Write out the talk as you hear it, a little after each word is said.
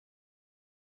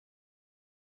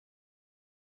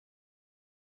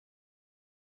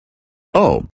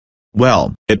Oh.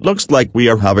 Well, it looks like we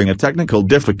are having a technical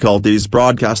difficulties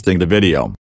broadcasting the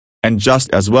video. And just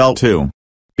as well too.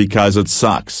 Because it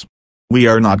sucks. We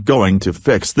are not going to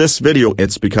fix this video.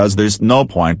 It's because there's no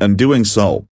point in doing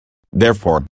so.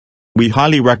 Therefore, we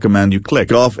highly recommend you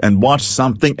click off and watch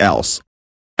something else.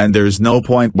 And there's no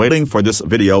point waiting for this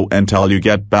video until you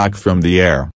get back from the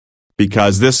air.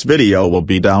 Because this video will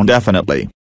be down definitely.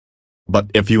 But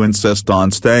if you insist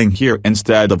on staying here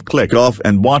instead of click off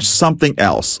and watch something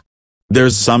else,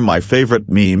 there's some my favorite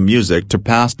meme music to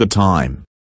pass the time.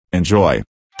 Enjoy.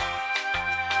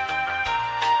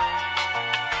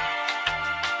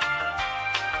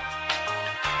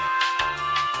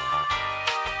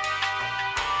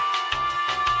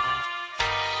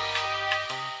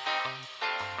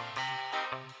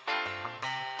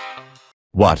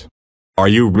 What? Are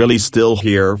you really still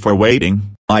here for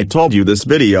waiting? I told you this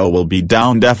video will be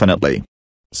down definitely.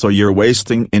 So you're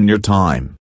wasting in your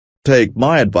time. Take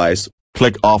my advice,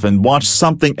 click off and watch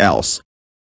something else.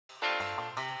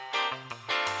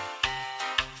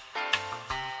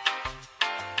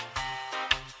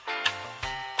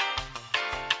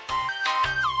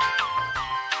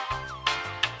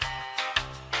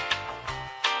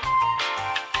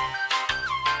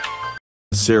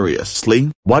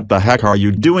 Seriously, what the heck are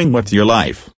you doing with your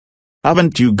life?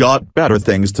 Haven't you got better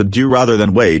things to do rather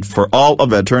than wait for all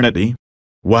of eternity?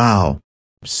 Wow.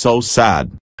 So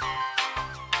sad.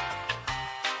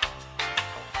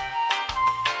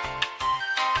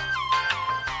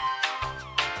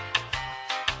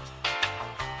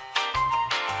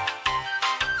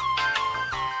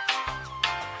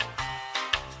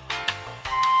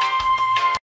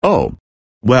 Oh.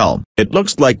 Well, it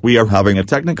looks like we are having a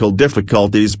technical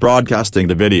difficulties broadcasting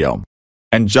the video.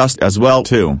 And just as well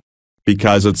too.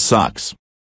 Because it sucks.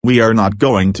 We are not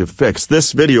going to fix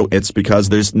this video. It's because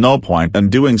there's no point in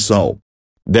doing so.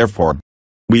 Therefore,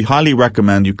 we highly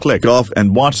recommend you click off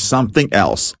and watch something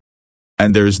else.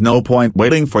 And there's no point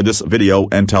waiting for this video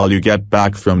until you get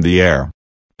back from the air.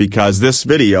 Because this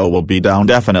video will be down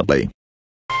definitely.